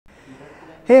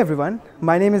Hey everyone,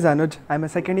 my name is Anuj. I'm a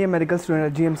second year medical student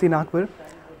at GMC Nagpur.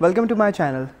 Welcome to my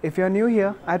channel. If you're new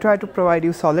here, I try to provide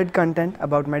you solid content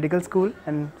about medical school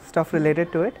and stuff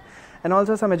related to it, and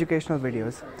also some educational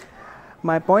videos.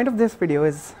 My point of this video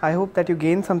is I hope that you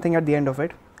gain something at the end of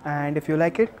it, and if you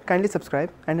like it, kindly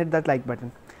subscribe and hit that like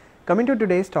button. Coming to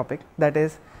today's topic, that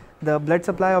is the blood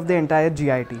supply of the entire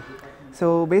GIT.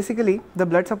 So basically the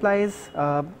blood supply is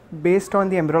based on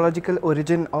the embryological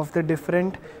origin of the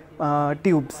different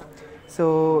tubes.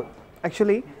 So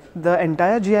actually the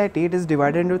entire GIT, it is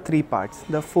divided into three parts: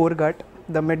 the foregut,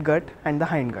 the midgut and the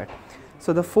hindgut.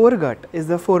 So the foregut is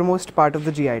the foremost part of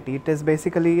the GIT. It is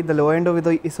basically the lower end of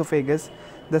the esophagus,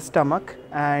 the stomach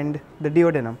and the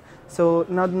duodenum. So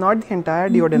now not the entire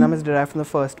duodenum is derived from the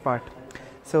first part.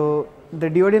 So the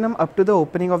duodenum up to the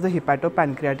opening of the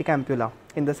hepato-pancreatic ampulla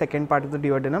in the second part of the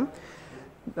duodenum,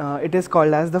 it is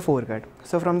called as the foregut.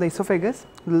 So from the esophagus,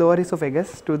 the lower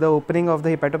esophagus, to the opening of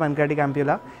the hepato-pancreatic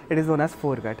ampulla, it is known as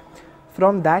foregut.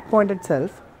 From that point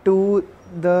itself to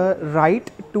the right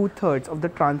 2/3 of the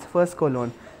transverse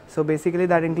colon. So basically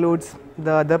that includes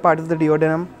the other part of the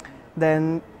duodenum,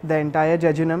 then the entire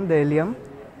jejunum, the ileum,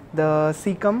 the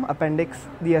CECUM, appendix,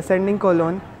 the ascending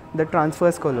colon, the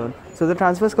transverse colon. So the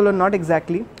transverse colon, not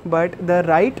exactly, but the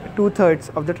right 2/3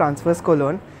 of the transverse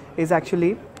colon is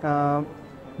actually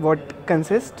what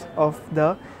consists of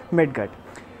the midgut.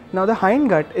 Now the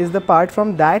hindgut is the part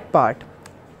from that part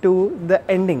to the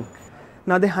ending.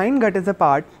 Now the hindgut is the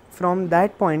part from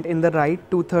that point in the right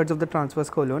 2/3 of the transverse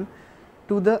colon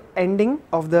to the ending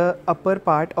of the upper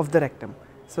part of the rectum.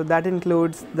 So that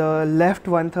includes the left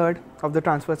 1/3 of the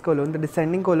transverse colon, the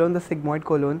descending colon, the sigmoid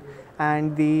colon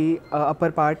and the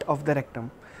upper part of the rectum.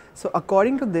 So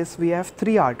according to this, we have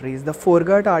three arteries: the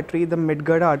foregut artery, the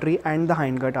midgut artery and the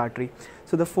hindgut artery.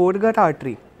 So the foregut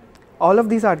artery, all of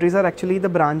these arteries are actually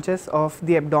the branches of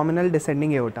the abdominal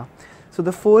descending aorta. So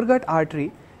the foregut artery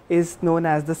is known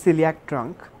as the celiac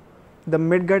trunk. The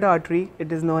midgut artery,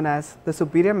 it is known as the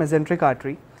superior mesenteric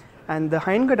artery, and the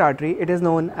hindgut artery, it is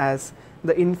known as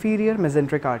the inferior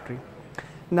mesenteric artery.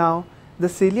 Now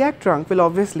the celiac trunk will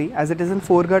obviously, as it is in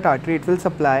foregut artery, it will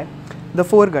supply the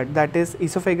foregut, that is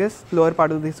esophagus, lower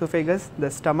part of the esophagus, the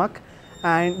stomach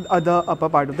and other upper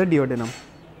part of the duodenum.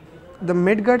 The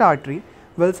midgut artery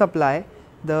will supply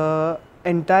the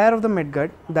entire of the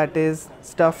midgut, that is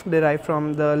stuff derived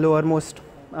from the lowermost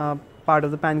part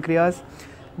of the pancreas,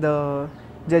 the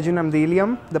jejunum, the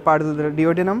ileum, the part of the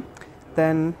duodenum,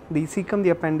 then the cecum,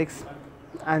 the appendix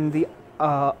and the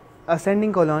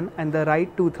ascending colon and the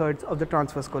right 2/3 of the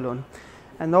transverse colon.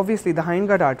 And obviously the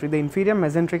hindgut artery, the inferior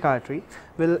mesenteric artery,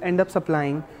 will end up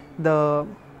supplying the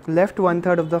left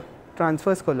 1/3 of the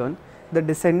transverse colon, the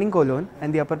descending colon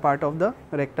and the upper part of the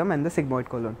rectum and the sigmoid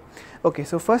colon. Okay,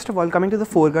 so first of all, coming to the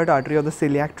foregut artery or the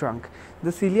celiac trunk.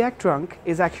 The celiac trunk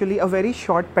is actually a very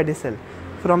short pedicel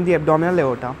from the abdominal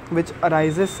aorta, which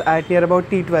arises at near about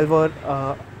T12 or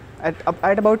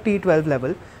at about T12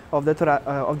 level of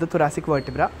the thoracic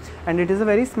vertebra, and it is a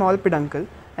very small peduncle,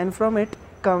 and from it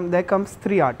there comes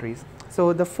three arteries.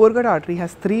 So the foregut artery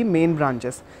has three main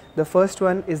branches. The first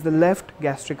one is the left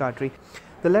gastric artery.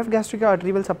 The left gastric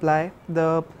artery will supply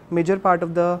the major part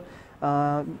of the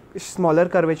smaller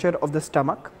curvature of the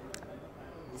stomach.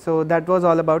 So that was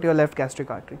all about your left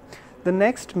gastric artery. The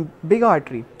next big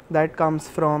artery that comes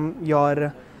from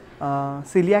your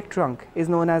celiac trunk is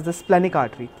known as the splenic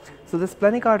artery. So the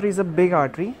splenic artery is a big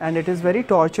artery and it is very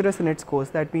tortuous in its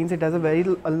course. That means it has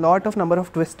a lot of number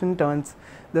of twists and turns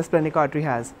the splenic artery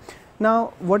has.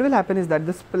 Now what will happen is that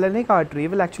the splenic artery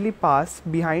will actually pass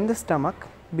behind the stomach,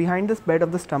 behind this bed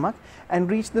of the stomach,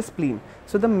 and reach the spleen.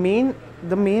 So the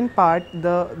main part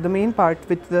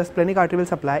which the splenic artery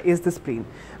will supply is the spleen.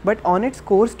 But on its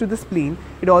course to the spleen,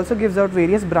 it also gives out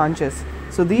various branches.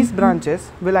 So these branches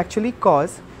will actually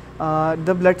cause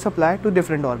the blood supply to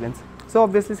different organs. So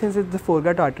obviously, since it's the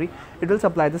foregut artery, it will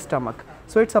supply the stomach.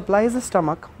 So it supplies the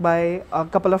stomach by a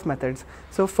couple of methods.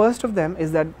 So first of them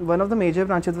is that one of the major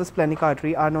branches of the splenic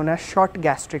artery are known as short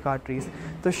gastric arteries.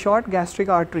 The short gastric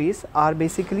arteries are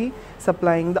basically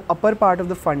supplying the upper part of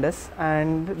the fundus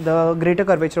and the greater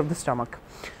curvature of the stomach.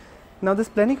 Now the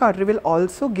splenic artery will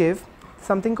also give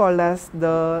something called as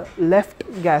the left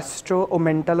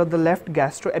gastro-omental or the left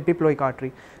gastroepiploic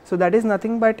artery. So that is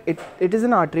nothing but it is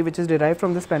an artery which is derived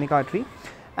from the splenic artery,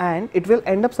 and it will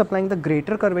end up supplying the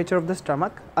greater curvature of the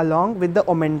stomach along with the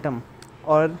omentum,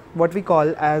 or what we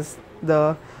call as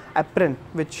the apron,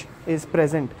 which is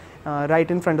present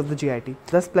right in front of the GIT.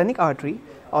 The splenic artery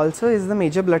also is the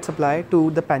major blood supply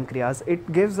to the pancreas.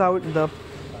 It gives out the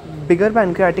bigger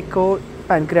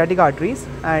pancreatic arteries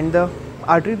and the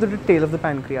artery to the tail of the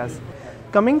pancreas.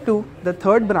 Coming to the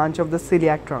third branch of the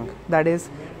celiac trunk, that is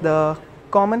the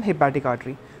common hepatic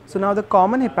artery. So now the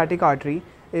common hepatic artery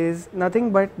is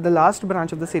nothing but the last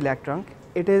branch of the celiac trunk.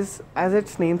 It is, as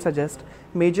its name suggests,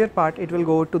 major part it will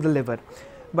go to the liver.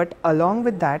 But along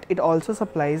with that, it also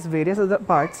supplies various other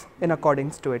parts in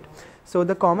accordance to it. So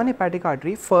the common hepatic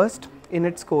artery, first in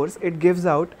its course, it gives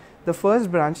out the first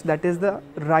branch, that is the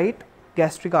right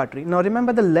gastric artery. Now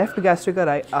remember, the left gastric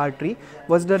artery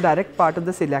was the direct part of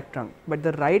the celiac trunk, but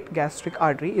the right gastric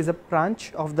artery is a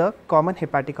branch of the common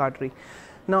hepatic artery.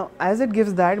 Now as it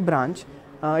gives that branch,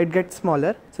 it gets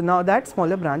smaller. So now that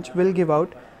smaller branch will give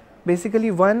out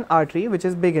basically one artery which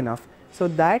is big enough. So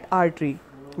that artery,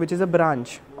 which is a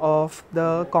branch of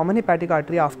the common hepatic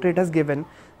artery after it has given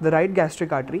the right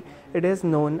gastric artery, it is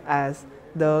known as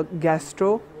the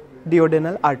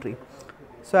GASTRO-DUODENAL artery.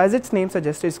 So as its name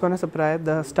suggests, it's going to supply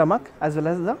the stomach as well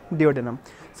as the duodenum.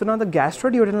 So now the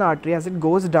GASTRO-DUODENAL artery, as it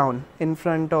goes down in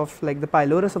front of like the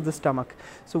pylorus of the stomach,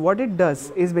 so what it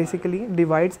does is basically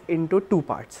divides into two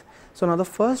parts. So now the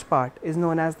first part is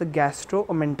known as the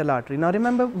gastro-omental artery. Now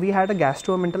remember, we had a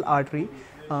gastro-omental artery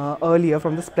earlier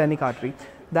from the splenic artery.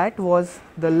 That was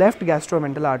the left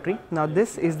gastro-omental artery. Now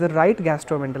this is the right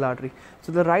gastro-omental artery.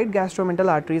 So the right gastro-omental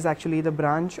artery is actually the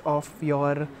branch of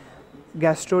your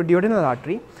gastro-duodenal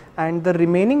artery, and the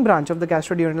remaining branch of the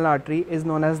gastro-duodenal artery is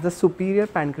known as the superior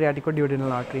pancreaticoduodenal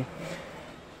artery.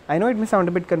 I know it may sound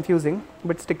a bit confusing,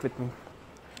 but stick with me.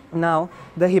 Now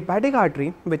the hepatic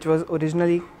artery, which was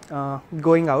originally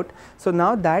going out, so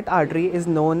now that artery is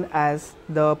known as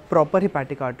the proper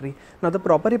hepatic artery. Now the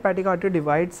proper hepatic artery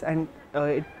divides, and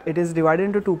it is divided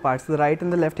into two parts, the right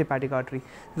and the left hepatic artery.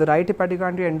 The right hepatic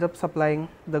artery ends up supplying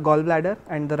the gallbladder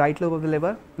and the right lobe of the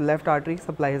liver. The left artery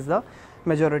supplies the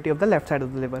majority of the left side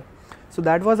of the liver. So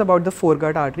that was about the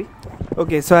foregut artery.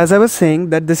 Okay, so as I was saying,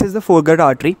 that this is the foregut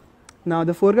artery. Now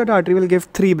the foregut artery will give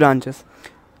three branches.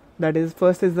 That is,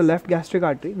 first is the left gastric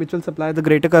artery, which will supply the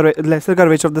lesser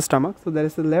curvature of the stomach. So there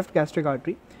is the left gastric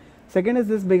artery. Second is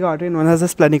this big artery known as the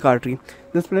splenic artery.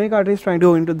 The splenic artery is trying to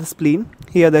go into the spleen.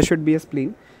 Here there should be a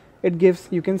spleen. It gives,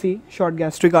 you can see, short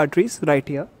gastric arteries right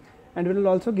here, and it will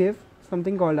also give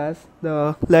something called as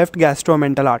the left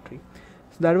gastro-omental artery.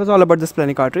 So that was all about the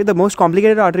splenic artery. The most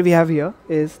complicated artery we have here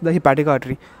is the hepatic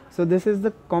artery. So this is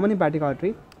the common hepatic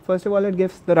artery. First of all, it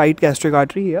gives the right gastric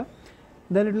artery here.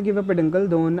 Then it will give a peduncle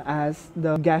known as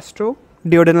the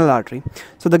gastro-duodenal artery.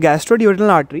 So the gastro-duodenal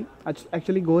artery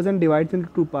actually goes and divides into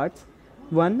two parts,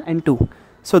 1 and 2.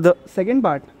 So the second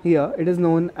part here, it is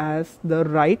known as the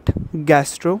right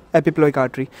gastro-epiploic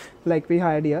artery, like we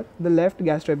had here, the left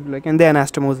gastro-epiploic and the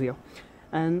anastomose here.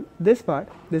 And this part,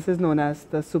 this is known as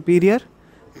the superior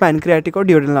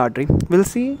pancreaticoduodenal artery. We'll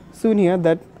see soon here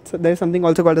that there is something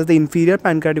also called as the inferior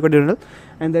pancreaticoduodenal,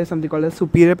 and there is something called as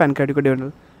superior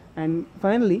pancreaticoduodenal. And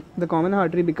finally, the common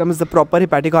artery becomes the proper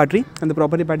hepatic artery, and the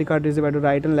proper hepatic artery is divided into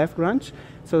right and left branch.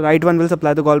 So right one will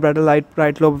supply the gallbladder,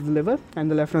 right lobe of the liver, and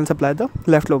the left one will supply the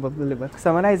left lobe of the liver.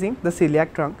 Summarizing, the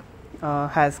celiac trunk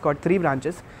has got three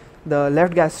branches: the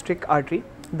left gastric artery,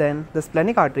 then the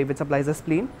splenic artery, which supplies the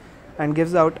spleen and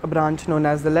gives out a branch known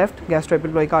as the left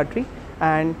gastroepiploic artery,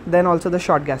 and then also the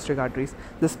short gastric arteries.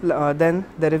 Then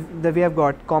we have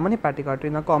got common hepatic artery.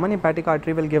 Now common hepatic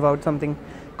artery will give out something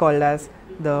called as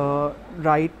the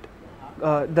right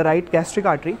gastric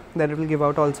artery. Then it will give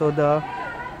out also the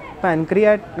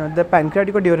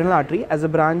pancreaticoduodenal artery as a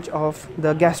branch of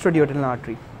the gastro-duodenal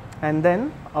artery, and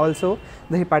then also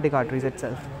the hepatic arteries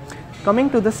itself. Coming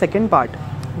to the second part,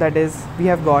 that is, we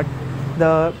have got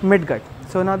the midgut.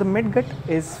 So now the midgut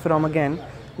is from again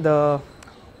the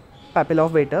papilla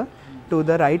of VATER to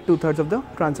the right 2/3 of the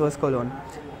transverse colon.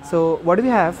 So what we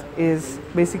have is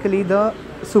basically the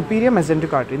superior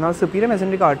mesenteric artery. Now superior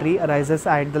mesenteric artery arises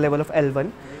at the level of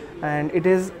L1, and it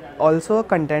is also a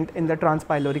content in the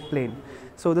transpyloric plane.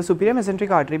 So the superior mesenteric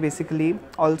artery basically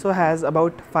also has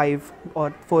about 4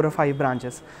 or 5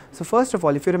 branches. So first of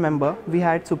all, if you remember, we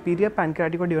had superior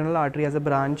pancreaticoduodenal artery as a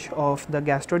branch of the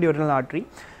gastro-duodenal artery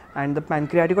and the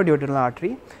pancreaticoduodenal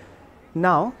artery.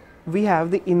 Now we have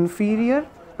the inferior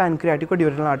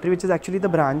pancreaticoduodenal artery, which is actually the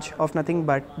branch of nothing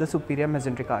but the superior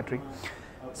mesenteric artery.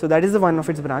 So that is the one of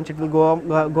its branch. It will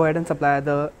go ahead and supply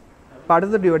the part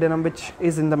of the duodenum which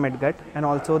is in the midgut, and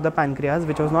also the pancreas,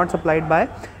 which was not supplied by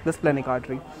the splenic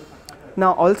artery.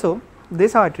 Now also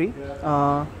this artery,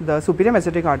 the superior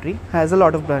mesenteric artery, has a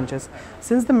lot of branches.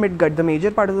 Since the midgut, the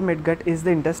major part of the midgut is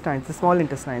the intestines, the small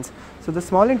intestines. So the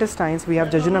small intestines, we have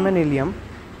jejunum and ileum.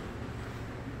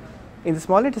 In the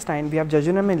small intestine, we have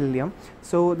jejunum and ileum.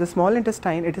 So the small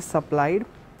intestine, it is supplied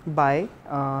by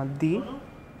the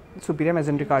superior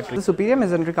mesenteric artery. The superior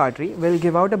mesenteric artery will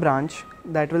give out a branch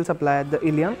that will supply the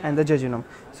ileum and the jejunum.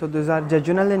 So those are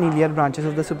jejunal and ileal branches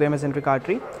of the superior mesenteric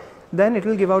artery. Then it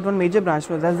will give out one major branch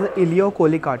known as the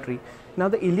ileocolic artery. Now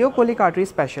the ileocolic artery is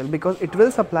special because it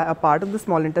will supply a part of the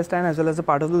small intestine as well as a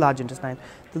part of the large intestine.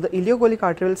 So the ileocolic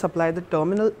artery will supply the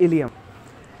terminal ileum.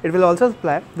 It will also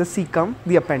supply the cecum,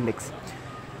 the appendix.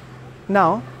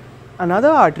 Now another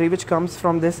artery which comes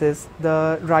from this is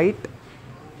the right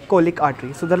colic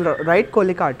artery. So the right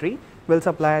colic artery will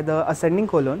supply the ascending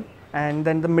colon, and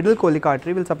then the middle colic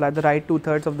artery will supply the right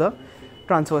 2/3 of the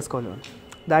transverse colon.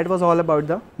 That was all about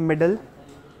the middle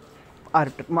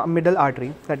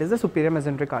artery, that is the superior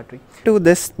mesenteric artery. To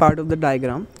this part of the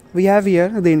diagram, we have here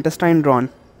the intestine drawn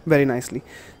very nicely.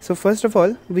 So first of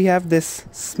all, we have this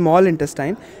small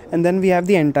intestine, and then we have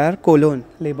the entire colon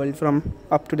labeled from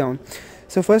up to down.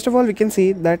 So first of all, we can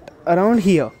see that around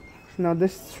here, now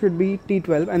this should be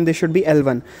T12 and this should be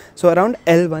L1. So around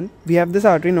L1, we have this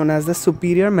artery known as the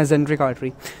superior mesenteric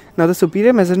artery. Now the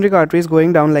superior mesenteric artery is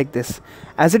going down like this.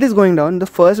 As it is going down, the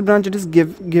first branch it is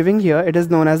giving here, it is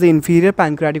known as the inferior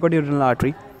pancreaticoduodenal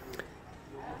artery.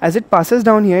 As it passes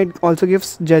down here, it also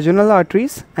gives jejunal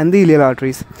arteries and the ileal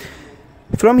arteries.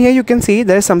 From here you can see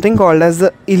there is something called as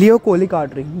the ileocolic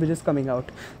artery which is coming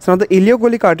out. So now the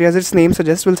ileocolic artery, as its name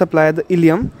suggests, will supply the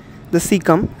ileum, the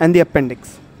cecum and the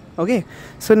appendix. Okay,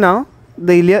 so now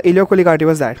the ileocolic artery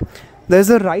was that. There is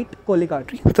a right colic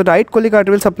artery. The right colic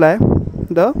artery will supply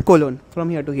the colon from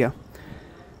here to here.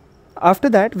 After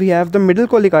that, we have the middle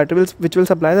colic artery which will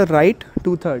supply the right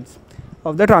 2/3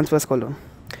 of the transverse colon.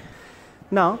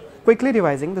 Now, quickly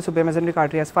revising, the superior mesenteric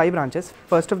artery has 5 branches.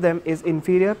 First of them is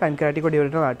inferior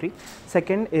pancreaticoduodenal artery.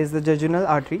 Second is the jejunal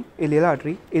artery, ileal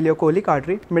artery, ileocolic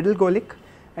artery, middle colic,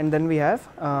 and then we have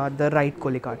the right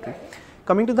colic artery.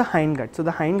 Coming to the hindgut. So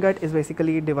the hindgut is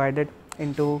basically divided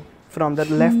into from the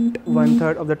left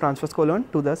 1/3 of the transverse colon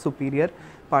to the superior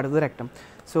part of the rectum.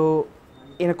 So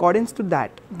in accordance to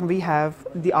that, we have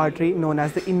the artery known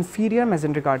as the inferior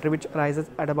mesenteric artery, which arises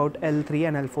at about L3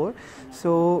 and L4.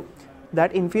 So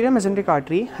that inferior mesenteric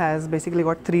artery has basically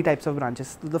got 3 types of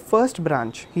branches. The first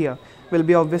branch here will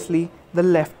be obviously the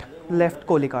left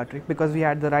colic artery, because we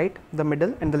had the right, the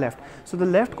middle and the left. So the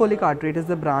left colic artery, it is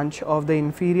the branch of the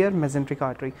inferior mesenteric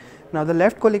artery. Now the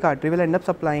left colic artery will end up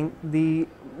supplying the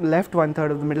left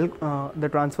 1/3 of the middle, the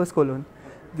transverse colon,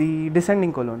 the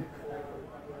descending colon.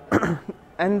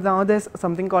 And now there's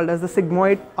something called as the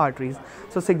sigmoid arteries.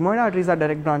 So sigmoid arteries are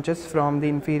direct branches from the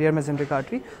inferior mesenteric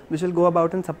artery, which will go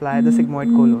about and supply the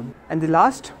sigmoid colon. And the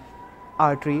last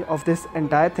artery of this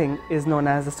entire thing is known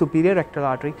as the superior rectal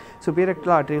artery. Superior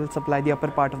rectal artery will supply the upper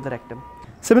part of the rectum.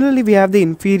 Similarly, we have the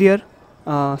inferior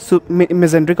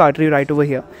mesenteric artery right over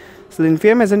here. So the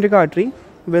inferior mesenteric artery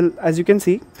will, as you can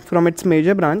see from its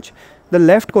major branch, the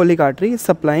left colic artery is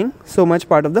supplying so much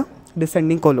part of the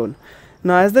descending colon.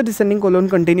 Now as the descending colon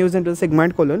continues into the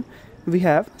sigmoid colon, we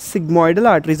have sigmoidal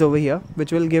arteries over here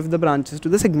which will give the branches to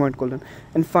the sigmoid colon.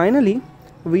 And finally,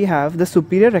 we have the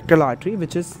superior rectal artery,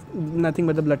 which is nothing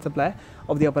but the blood supply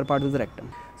of the upper part of the rectum.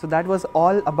 So that was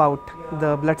all about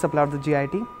the blood supply of the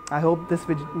GIT. I hope this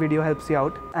video helps you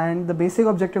out. And the basic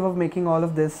objective of making all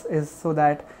of this is so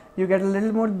that you get a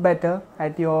little more better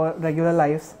at your regular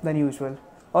lives than usual.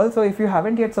 Also, if you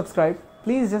haven't yet subscribed,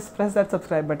 please just press that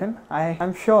subscribe button. I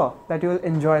am sure that you will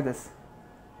enjoy this.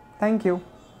 Thank you.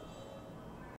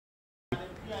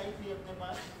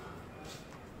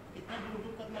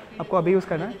 आपको अभी use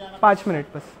करना है 5 minute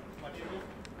बस.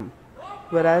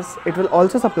 Whereas it will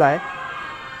also supply